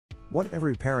What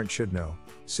every parent should know: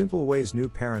 simple ways new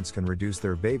parents can reduce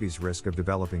their baby's risk of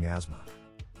developing asthma.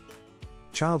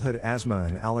 Childhood asthma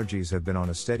and allergies have been on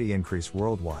a steady increase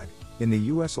worldwide. In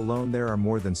the US alone, there are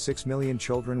more than 6 million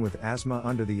children with asthma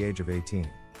under the age of 18.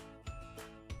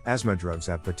 Asthma drugs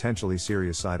have potentially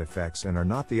serious side effects and are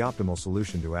not the optimal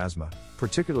solution to asthma,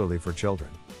 particularly for children.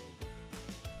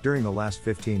 During the last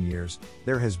 15 years,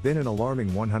 there has been an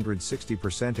alarming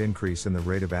 160% increase in the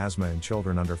rate of asthma in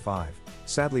children under 5.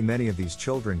 Sadly, many of these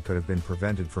children could have been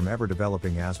prevented from ever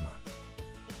developing asthma.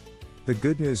 The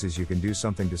good news is you can do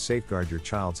something to safeguard your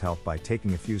child's health by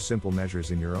taking a few simple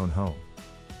measures in your own home.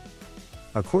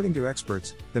 According to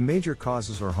experts, the major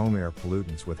causes are home air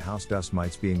pollutants, with house dust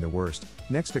mites being the worst,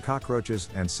 next to cockroaches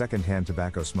and secondhand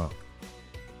tobacco smoke.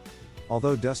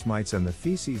 Although dust mites and the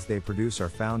feces they produce are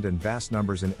found in vast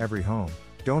numbers in every home,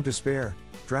 don't despair.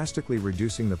 Drastically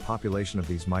reducing the population of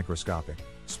these microscopic,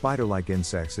 spider-like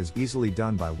insects is easily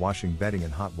done by washing bedding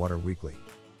in hot water weekly.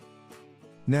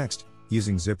 Next,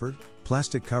 using zippered,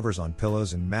 plastic covers on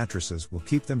pillows and mattresses will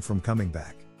keep them from coming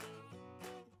back.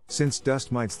 Since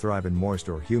dust mites thrive in moist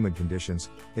or humid conditions,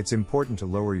 it's important to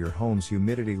lower your home's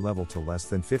humidity level to less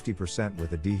than 50%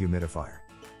 with a dehumidifier.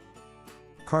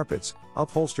 Carpets,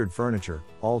 upholstered furniture,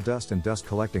 all dust and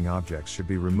dust-collecting objects should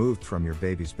be removed from your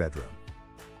baby's bedroom.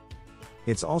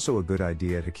 It's also a good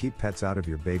idea to keep pets out of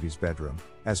your baby's bedroom,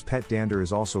 as pet dander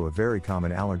is also a very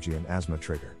common allergy and asthma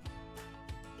trigger.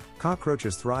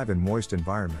 Cockroaches thrive in moist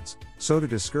environments, so to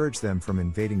discourage them from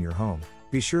invading your home,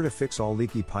 be sure to fix all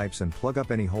leaky pipes and plug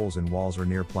up any holes in walls or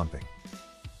near plumbing.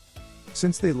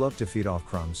 Since they love to feed off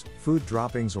crumbs, food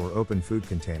droppings or open food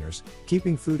containers,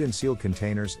 keeping food in sealed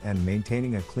containers and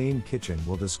maintaining a clean kitchen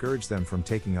will discourage them from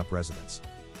taking up residence.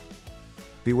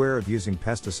 Beware of using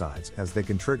pesticides, as they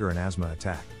can trigger an asthma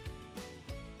attack.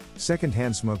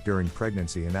 Secondhand smoke during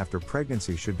pregnancy and after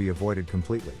pregnancy should be avoided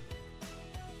completely.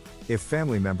 If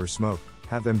family members smoke,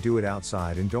 have them do it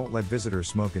outside and don't let visitors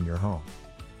smoke in your home.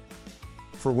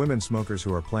 For women smokers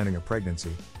who are planning a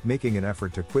pregnancy, making an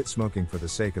effort to quit smoking for the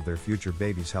sake of their future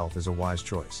baby's health is a wise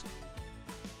choice.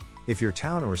 If your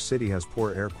town or city has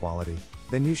poor air quality,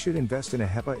 then you should invest in a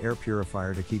HEPA air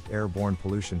purifier to keep airborne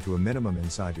pollution to a minimum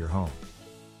inside your home.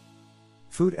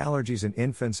 Food allergies in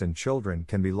infants and children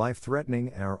can be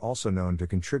life-threatening and are also known to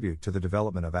contribute to the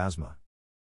development of asthma.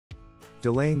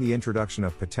 Delaying the introduction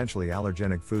of potentially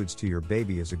allergenic foods to your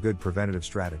baby is a good preventative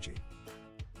strategy.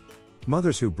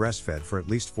 Mothers who breastfed for at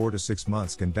least 4 to 6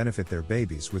 months can benefit their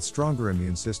babies with stronger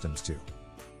immune systems too.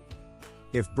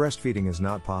 If breastfeeding is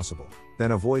not possible,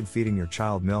 then avoid feeding your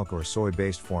child milk or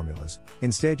soy-based formulas.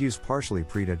 Instead, use partially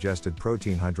pre-digested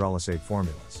protein hydrolysate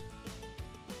formulas.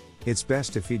 It's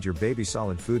best to feed your baby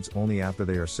solid foods only after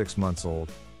they are 6 months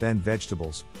old, then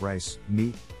vegetables, rice,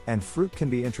 meat, and fruit can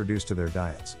be introduced to their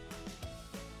diets.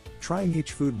 Trying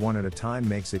each food one at a time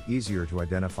makes it easier to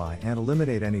identify and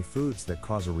eliminate any foods that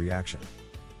cause a reaction.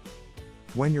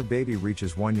 When your baby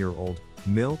reaches 1 year old,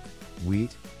 milk,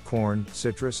 wheat, corn,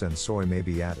 citrus and soy may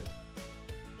be added.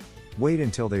 Wait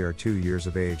until they are 2 years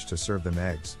of age to serve them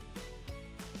eggs.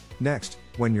 Next,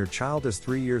 when your child is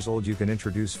 3 years old, you can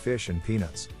introduce fish and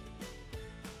peanuts.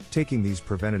 Taking these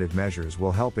preventative measures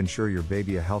will help ensure your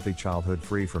baby a healthy childhood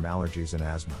free from allergies and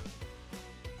asthma.